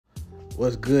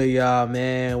What's good, y'all,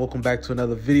 man? Welcome back to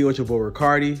another video with your boy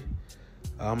Ricarti.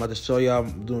 I'm about to show y'all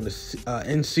I'm doing the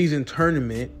in-season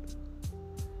tournament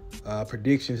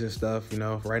predictions and stuff.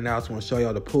 Right now I just want to show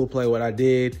y'all the pool play, what I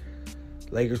did.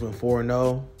 Lakers went 4-0. You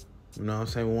know what I'm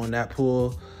saying? We won that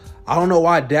pool. I don't know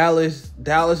why Dallas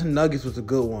and Nuggets was a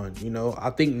good one. I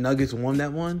think Nuggets won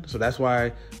that one, so that's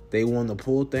why they won the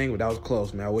pool thing, but that was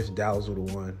close, man. I wish Dallas would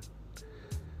have won.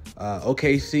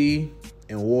 OKC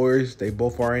and Warriors, they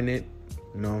both are in it.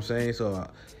 You know what I'm saying? So,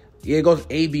 yeah, it goes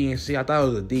A, B, and C. I thought it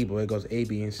was a D, but it goes A,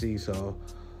 B, and C. So,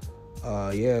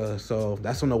 yeah. So,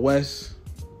 that's on the West.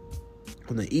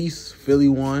 On the East, Philly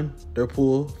won their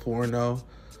pool, 4-0.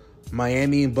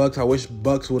 Miami and Bucks, I wish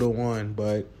Bucks would have won,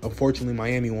 but unfortunately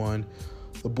Miami won.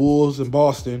 The Bulls and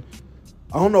Boston,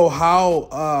 I don't know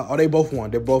how, they both won.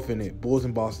 They're both in it. Bulls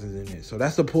and Boston's in it. So,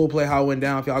 that's the pool play, how it went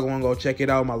down. If y'all want to go check it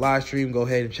out, my live stream, go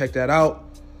ahead and check that out.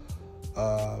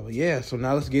 Yeah, so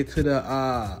now let's get to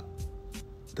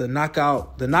the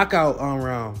knockout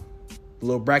round, the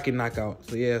little bracket knockout.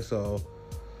 So yeah, so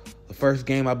the first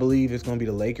game I believe is gonna be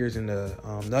the Lakers and the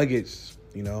Nuggets.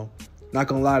 Not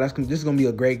gonna lie, this is gonna be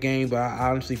a great game, but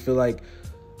I honestly feel like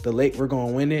we're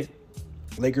gonna win it.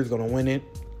 Lakers gonna win it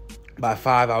by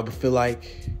 5. I would feel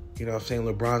like, I'm saying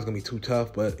LeBron's gonna be too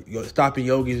tough, but stopping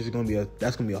Yogi is gonna be an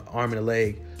arm and a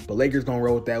leg. But Lakers gonna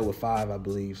roll with that with 5, I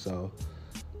believe. So.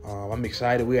 I'm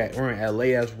excited. We're in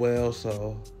LA as well,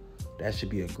 so that should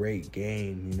be a great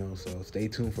game, So stay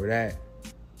tuned for that.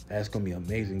 That's going to be an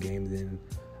amazing game. Then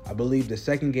I believe the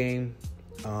second game,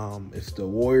 it's the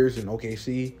Warriors and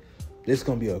OKC. This is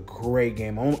going to be a great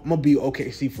game. I'm going to be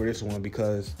OKC for this one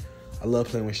because I love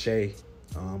playing with Shay,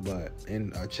 but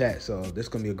in chat. So this is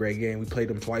going to be a great game. We played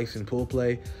them twice in pool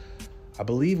play. I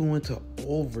believe we went to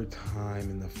overtime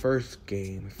in the first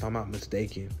game, if I'm not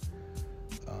mistaken.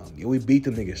 We beat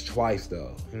them niggas twice,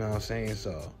 though. You know what I'm saying?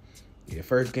 So, yeah,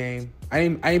 first game. I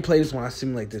didn't play this one. I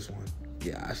simulate this one.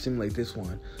 Yeah, I simulate this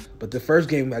one. But the first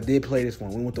game, I did play this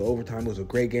one. We went to overtime. It was a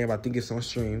great game. I think it's on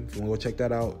stream. If you want to go check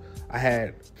that out. I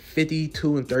had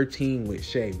 52 and 13 with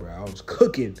Shay, bro. I was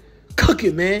cooking,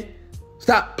 man.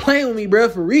 Stop playing with me, bro,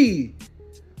 for real.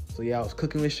 So, yeah, I was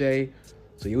cooking with Shay.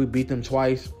 So, yeah, we beat them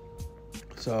twice.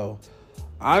 So,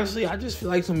 honestly, I just feel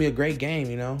like it's going to be a great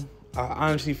game, I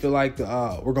honestly feel like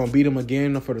we're going to beat him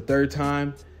again for the third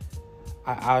time.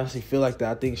 I honestly feel like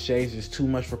that. I think Shay's just too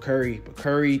much for Curry. But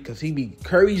Curry, because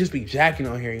Curry just be jacking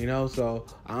on here, So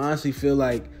I honestly feel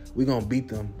like we're going to beat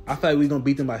them. I feel like we're going to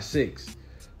beat them by 6.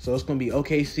 So it's going to be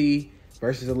OKC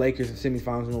versus the Lakers in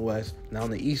semifinals in the West. Now on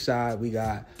the East side, we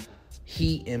got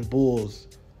Heat and Bulls.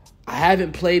 I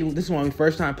haven't played. This is my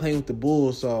first time playing with the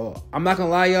Bulls. So I'm not going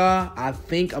to lie, y'all. I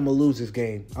think I'm going to lose this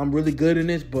game. I'm really good in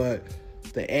this, but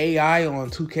the AI on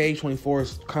 2K24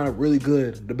 is kind of really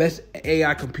good. The best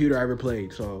AI computer I ever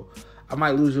played. So I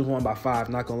might lose this one by 5,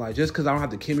 not going to lie. Just because I don't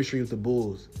have the chemistry with the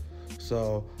Bulls.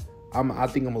 So I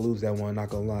think I'm going to lose that one, not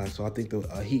going to lie. So I think the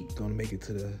Heat going to make it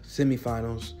to the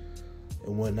semifinals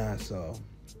and whatnot. So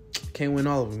can't win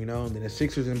all of them, And then the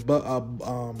Sixers and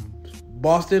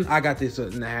Boston, I got this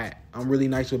in the hat. I'm really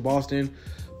nice with Boston.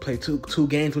 Played two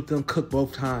games with them, cooked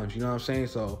both times. You know what I'm saying?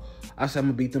 So I said I'm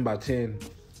going to beat them by 10.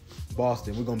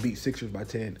 Boston, we're gonna beat Sixers by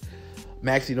 10.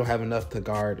 Maxey don't have enough to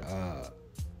guard.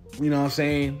 You know what I'm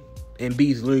saying? And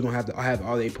B's literally gonna have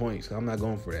all 8 points. So I'm not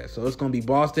going for that. So it's gonna be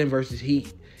Boston versus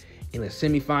Heat in the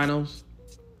semifinals.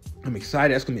 I'm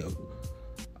excited. It's gonna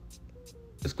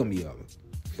be a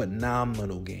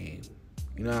phenomenal game.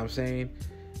 You know what I'm saying?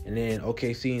 And then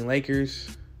OKC and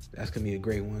Lakers, that's gonna be a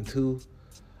great one too.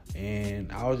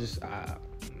 And I was just,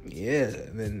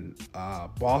 And then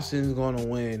Boston's gonna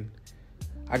win.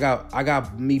 I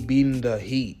got me beating the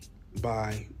Heat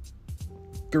by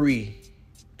 3.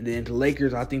 And then the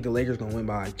Lakers, I think the Lakers going to win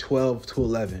by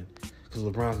 12-11 because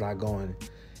LeBron's not going.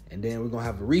 And then we're going to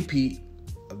have a repeat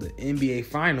of the NBA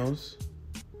Finals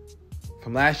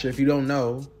from last year. If you don't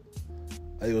know,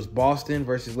 it was Boston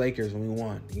versus Lakers when we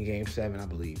won in Game 7, I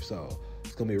believe. So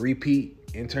it's going to be a repeat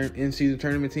in-season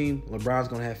tournament team. LeBron's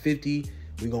going to have 50.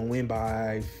 We're going to win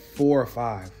by 4 or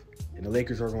 5. And the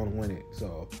Lakers are going to win it.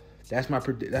 So that's my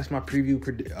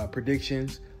preview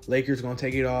predictions. Lakers gonna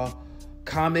take it all.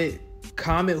 Comment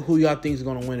who y'all think is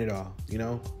gonna win it all.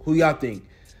 Who y'all think?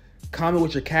 Comment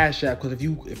with your Cash App, because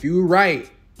if you right,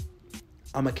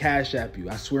 I'ma Cash App you.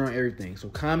 I swear on everything. So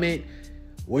comment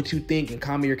what you think and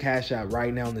comment your Cash App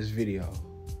right now in this video,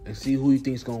 and see who you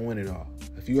think is gonna win it all.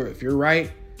 If you're right,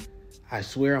 I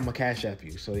swear I'ma Cash App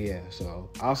you. So yeah. So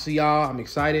I'll see y'all. I'm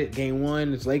excited. Game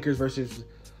 1 is Lakers versus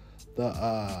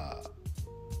the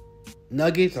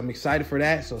Nuggets. I'm excited for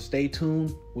that, so stay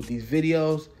tuned with these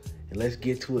videos and let's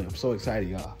get to it. I'm so excited,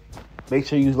 y'all. Make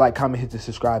sure you like, comment, hit the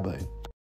subscribe button.